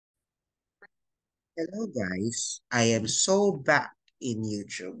Hello guys, I am so back in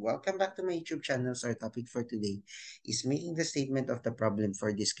YouTube. Welcome back to my YouTube channel. So our topic for today is making the statement of the problem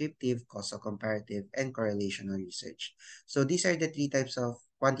for descriptive, causal comparative, and correlational research. So these are the three types of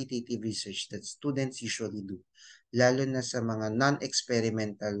quantitative research that students usually do, lalo na sa mga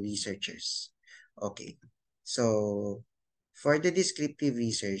non-experimental researchers. Okay, so for the descriptive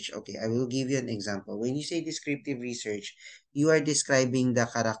research, okay, I will give you an example. When you say descriptive research, you are describing the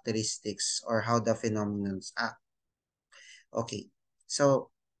characteristics or how the phenomenons act. Okay.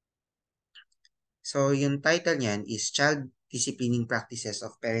 So, yung title niyan is Child Disciplining Practices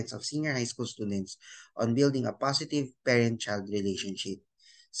of Parents of Senior High School Students on Building a Positive Parent-Child Relationship.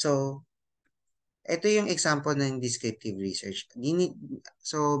 So, ito yung example ng descriptive research.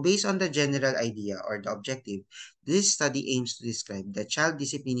 So, based on the general idea or the objective, this study aims to describe the child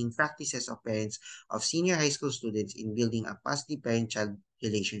disciplining practices of parents of senior high school students in building a positive parent-child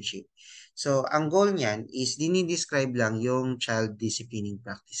relationship. So, ang goal niyan is dinidescribe lang yung child disciplining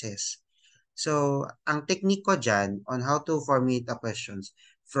practices. So, ang technique ko dyan on how to formulate the questions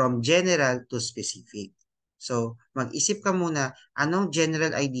from general to specific. So, mag-isip ka muna, anong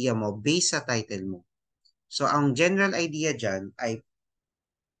general idea mo based sa title mo? So, ang general idea dyan ay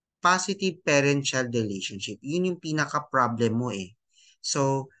positive parent-child relationship. Yun yung pinaka-problem mo eh.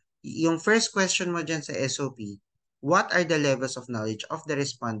 So, yung first question mo dyan sa SOP, what are the levels of knowledge of the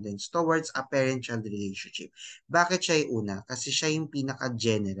respondents towards a parent-child relationship? Bakit siya yung una? Kasi siya yung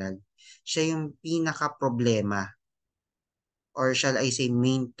pinaka-general. Siya yung pinaka-problema or shall I say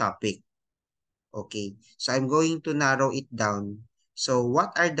main topic. Okay, so I'm going to narrow it down. So,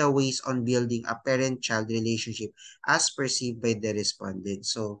 what are the ways on building a parent-child relationship as perceived by the respondent?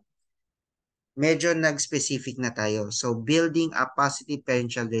 So, medyo nag-specific na tayo. So, building a positive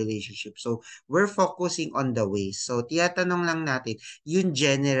parent-child relationship. So, we're focusing on the ways. So, tiyatanong lang natin yung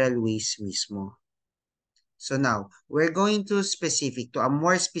general ways mismo. So now, we're going to specific, to a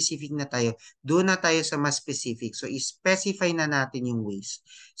more specific na tayo. Doon na tayo sa mas specific. So, specify na natin yung ways.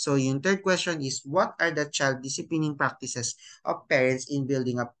 So, yung third question is, what are the child disciplining practices of parents in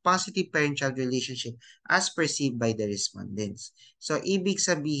building a positive parent-child relationship as perceived by the respondents? So, ibig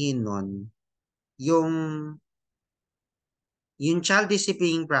sabihin nun, yung, yung child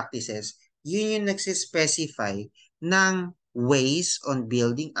disciplining practices, yun yung nagsispecify ng ways on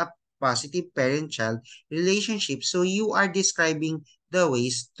building a positive parent-child relationship. So you are describing the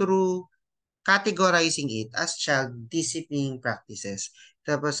ways through categorizing it as child disciplining practices.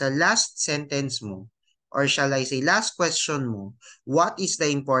 Tapos sa last sentence mo, or shall I say last question mo, what is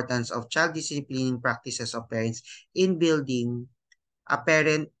the importance of child disciplining practices of parents in building a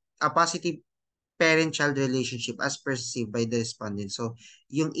parent, a positive parent-child relationship as perceived by the respondent. So,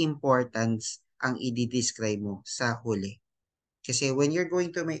 yung importance ang i-describe mo sa huli. Kasi when you're going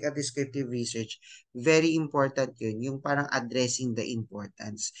to make a descriptive research, very important yun, yung parang addressing the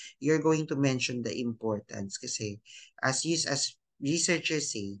importance. You're going to mention the importance kasi as researchers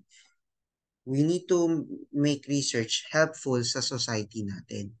say, we need to make research helpful sa society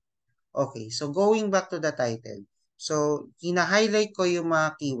natin. Okay, so going back to the title. So, hina-highlight ko yung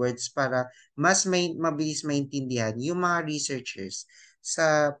mga keywords para mabilis maintindihan yung mga researchers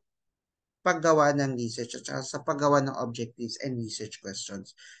sa paggawa ng research at saka sa paggawa ng objectives and research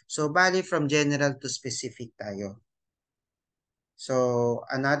questions. So, bali from general to specific tayo. So,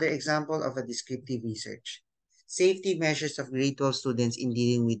 another example of a descriptive research. Safety measures of grade 12 students in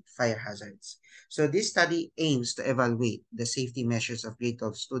dealing with fire hazards. So, this study aims to evaluate the safety measures of grade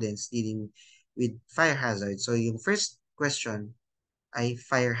 12 students dealing with fire hazards. So, yung first question ay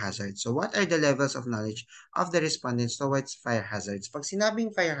fire hazards. So, what are the levels of knowledge of the respondents towards fire hazards? Pag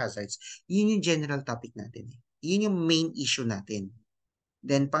sinabing fire hazards, yun yung general topic natin. Yun yung main issue natin.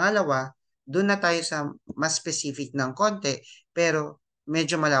 Then pangalawa, doon na tayo sa mas specific ng konti, pero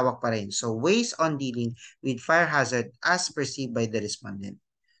medyo malawak pa rin. So, ways on dealing with fire hazard as perceived by the respondent.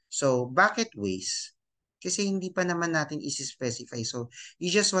 So, bakit ways? Kasi hindi pa naman natin isi-specify. So, you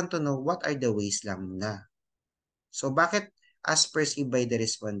just want to know what are the ways lang muna. So, bakit as perceived by the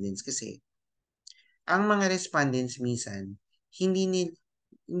respondents? Kasi, ang mga respondents minsan, hindi nila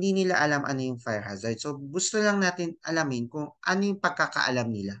hindi nila alam ano yung fire hazard. So, gusto lang natin alamin kung ano yung pagkakaalam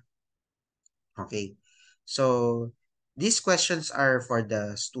nila. Okay. So, these questions are for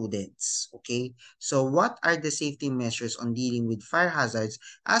the students. Okay. So, what are the safety measures on dealing with fire hazards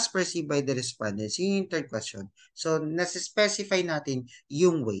as perceived by the respondents? Yun yung third question. So, nasa-specify natin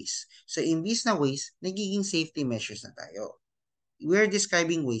yung ways. So, imbis na ways, nagiging safety measures na tayo. We're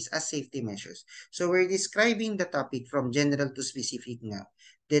describing ways as safety measures. So, we're describing the topic from general to specific nga.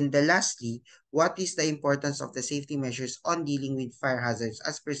 Then, lastly, what is the importance of the safety measures on dealing with fire hazards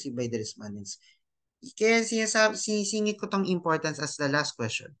as perceived by the respondents? Kaya sinisingit ko tong importance as the last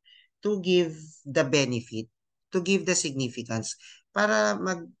question to give the benefit, to give the significance para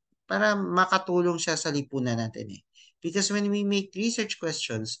para makatulong siya sa lipunan natin eh. Because when we make research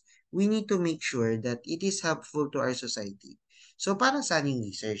questions, we need to make sure that it is helpful to our society. So para saan yung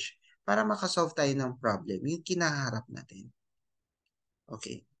research? Para makasolve tayo ng problem, yung kinaharap natin.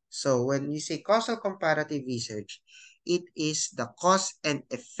 Okay. So when we say causal comparative research, it is the cause and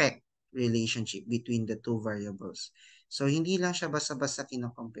effect relationship between the two variables. So hindi lang siya basta-basta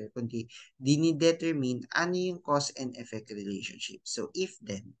kino-compare, kundi dinidetermine ano yung cause and effect relationship. So if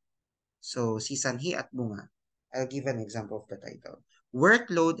then, so si Sanhi at Bunga, I'll give an example of the title.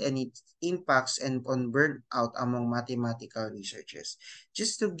 Workload and its impacts and on burnout among mathematical researchers.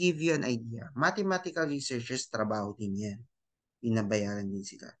 Just to give you an idea, mathematical researchers, trabaho din yan. Binabayaran din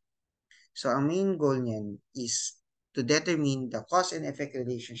sila. So, ang main goal niyan is to determine the cause and effect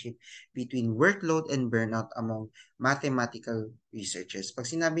relationship between workload and burnout among mathematical researchers. Pag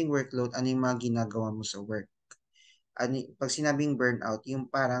sinabing workload, ano yung mga ginagawa mo sa work? Pag sinabing burnout, yung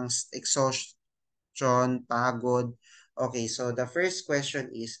parang exhaustion, pagod. Okay, so the first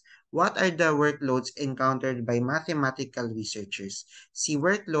question is, what are the workloads encountered by mathematical researchers? Si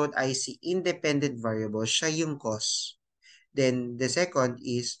workload ay si independent variable, siya yung cause. Then the second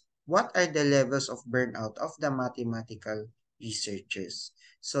is, what are the levels of burnout of the mathematical researchers?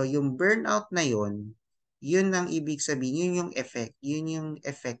 So yung burnout na yun ang ibig sabihin, yun yung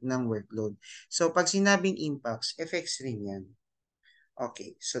effect ng workload. So pag sinabing impacts, effects rin yan.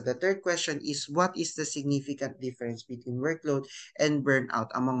 Okay, so the third question is, what is the significant difference between workload and burnout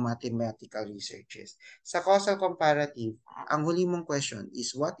among mathematical researchers? Sa causal comparative, ang huli mong question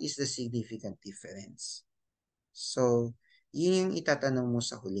is, what is the significant difference? So, yun yung itatanong mo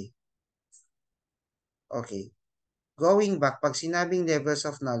sa huli. Okay. Going back, pag sinabing levels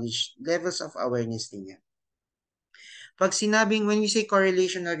of knowledge, levels of awareness din yan. Pag sinabing, when we say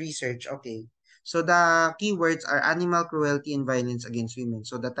correlational research, okay, so the keywords are animal cruelty and violence against women.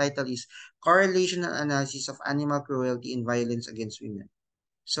 So the title is Correlational Analysis of Animal Cruelty and Violence Against Women.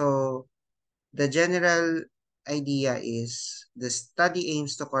 So, the general idea is the study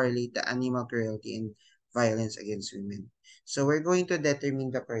aims to correlate the animal cruelty and violence against women. So we're going to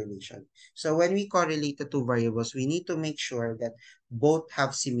determine the correlation. So when we correlate the two variables, we need to make sure that both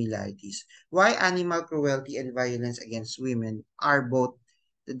have similarities. Why animal cruelty and violence against women are both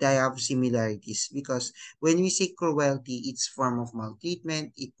they have similarities? Because when we say cruelty, it's form of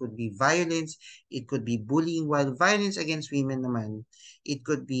maltreatment, it could be violence, it could be bullying, while violence against women naman, it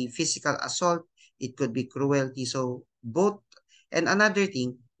could be physical assault, it could be cruelty. So both, and another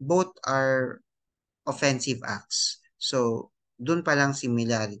thing, both are offensive acts. So dun pa lang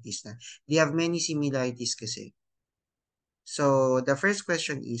similarities na. They have many similarities kasi. So the first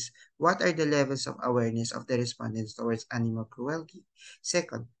question is, what are the levels of awareness of the respondents towards animal cruelty?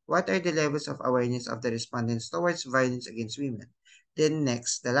 Second, what are the levels of awareness of the respondents towards violence against women? Then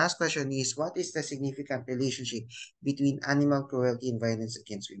next, the last question is, what is the significant relationship between animal cruelty and violence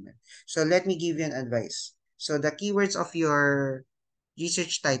against women? So let me give you an advice. So the keywords of your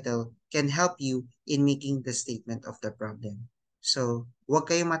research title can help you in making the statement of the problem. So, huwag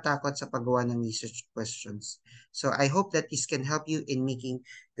kayong matakot sa paggawa ng research questions. So, I hope that this can help you in making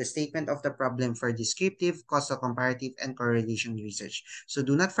the statement of the problem for descriptive, causal comparative, and correlation research. So,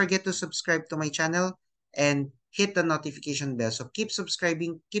 do not forget to subscribe to my channel and hit the notification bell. So, keep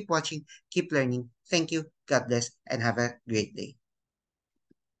subscribing, keep watching, keep learning. Thank you, God bless, and have a great day.